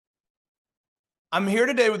I'm here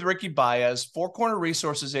today with Ricky Baez, Four Corner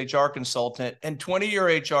Resources HR consultant and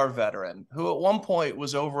 20-year HR veteran, who at one point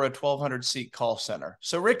was over a 1,200-seat call center.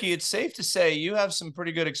 So, Ricky, it's safe to say you have some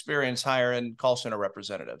pretty good experience hiring call center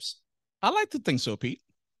representatives. I like to think so, Pete.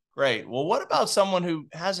 Great. Well, what about someone who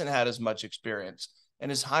hasn't had as much experience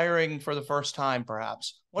and is hiring for the first time,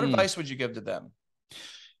 perhaps? What Mm. advice would you give to them?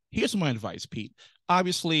 Here's my advice, Pete.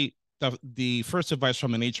 Obviously, the first advice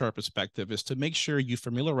from an HR perspective is to make sure you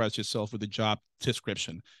familiarize yourself with the job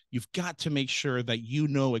description. You've got to make sure that you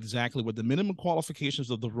know exactly what the minimum qualifications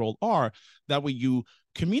of the role are. That way you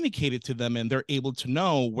communicate it to them and they're able to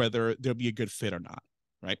know whether they'll be a good fit or not,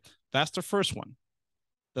 right? That's the first one.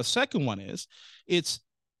 The second one is it's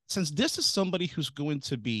since this is somebody who's going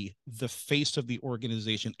to be the face of the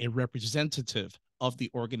organization, a representative of the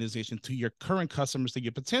organization to your current customers, to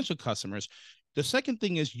your potential customers. The second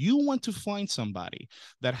thing is you want to find somebody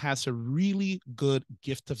that has a really good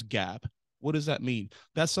gift of gab. What does that mean?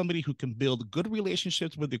 That's somebody who can build good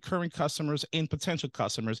relationships with the current customers and potential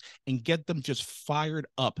customers and get them just fired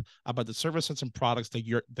up about the services and products that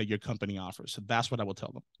your company offers. So that's what I will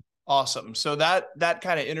tell them. Awesome. So that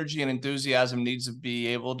kind of energy and enthusiasm needs to be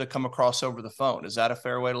able to come across over the phone. Is that a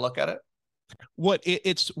fair way to look at it?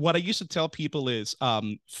 It's what I used to tell people is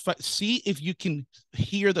see if you can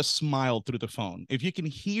hear the smile through the phone. If you can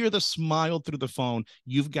hear the smile through the phone,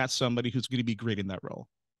 you've got somebody who's going to be great in that role.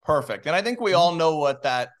 Perfect. And I think we all know what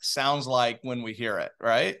that sounds like when we hear it,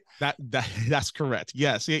 right? That's correct.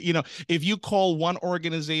 Yes. You know, if you call one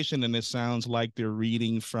organization and it sounds like they're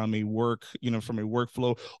reading from a from a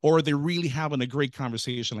workflow, or they're really having a great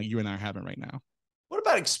conversation like you and I are having right now. What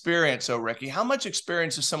about experience, Ricky? How much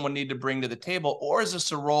experience does someone need to bring to the table? Or is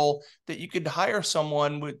this a role that you could hire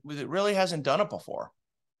someone with that really hasn't done it before?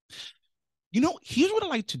 Here's what I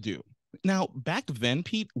like to do. Now, back then,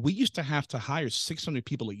 Pete, we used to have to hire 600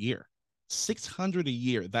 people a year. 600 a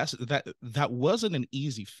year. That wasn't an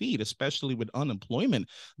easy feat, especially with unemployment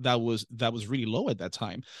that was really low at that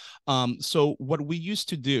time. So what we used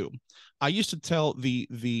to do, I used to tell the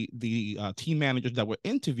team managers that were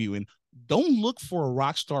interviewing, don't look for a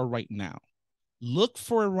rock star right now. Look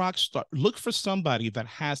for a rock star. Look for somebody that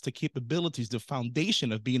has the capabilities, the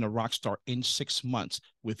foundation of being a rock star in 6 months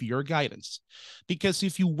with your guidance. Because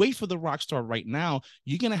if you wait for the rock star right now,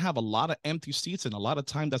 you're going to have a lot of empty seats and a lot of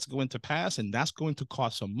time that's going to pass, and that's going to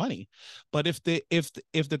cost some money. But if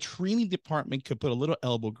the training department could put a little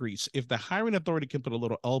elbow grease, if the hiring authority can put a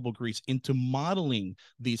little elbow grease into modeling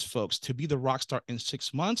these folks to be the rock star in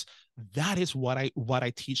 6 months, that is what I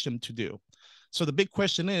teach them to do. So the big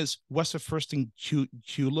question is, what's the first thing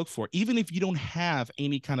you look for? Even if you don't have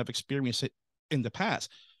any kind of experience in the past,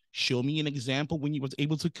 show me an example when you was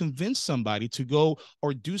able to convince somebody to go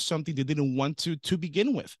or do something they didn't want to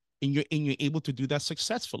begin with, and you're able to do that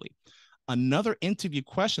successfully. Another interview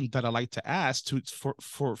question that I like to ask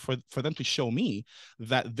for them to show me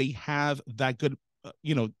that they have that good,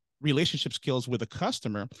 relationship skills with a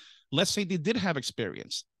customer. Let's say they did have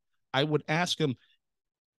experience. I would ask them,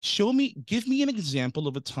 give me an example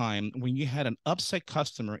of a time when you had an upset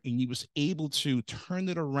customer and you was able to turn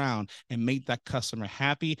it around and make that customer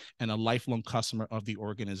happy and a lifelong customer of the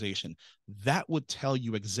organization. That would tell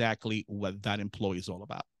you exactly what that employee is all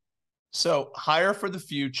about. So hire for the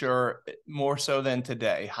future more so than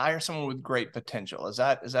today. Hire someone with great potential. Is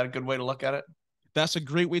that a good way to look at it? That's a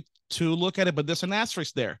great way to look at it, but there's an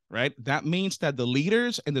asterisk there, right? That means that the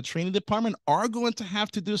leaders and the training department are going to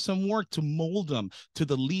have to do some work to mold them to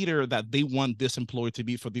the leader that they want this employee to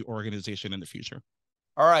be for the organization in the future.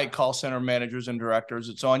 All right, call center managers and directors,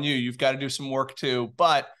 it's on you. You've got to do some work too.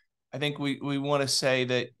 But I think we want to say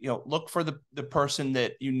that, look for the person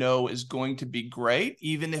that is going to be great,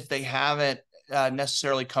 even if they haven't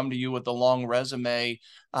necessarily come to you with a long resume.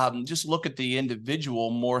 Just look at the individual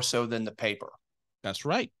more so than the paper. That's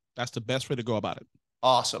right. That's the best way to go about it.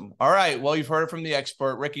 Awesome. All right. Well, you've heard it from the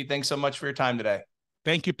expert. Ricky, thanks so much for your time today.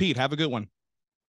 Thank you, Pete. Have a good one.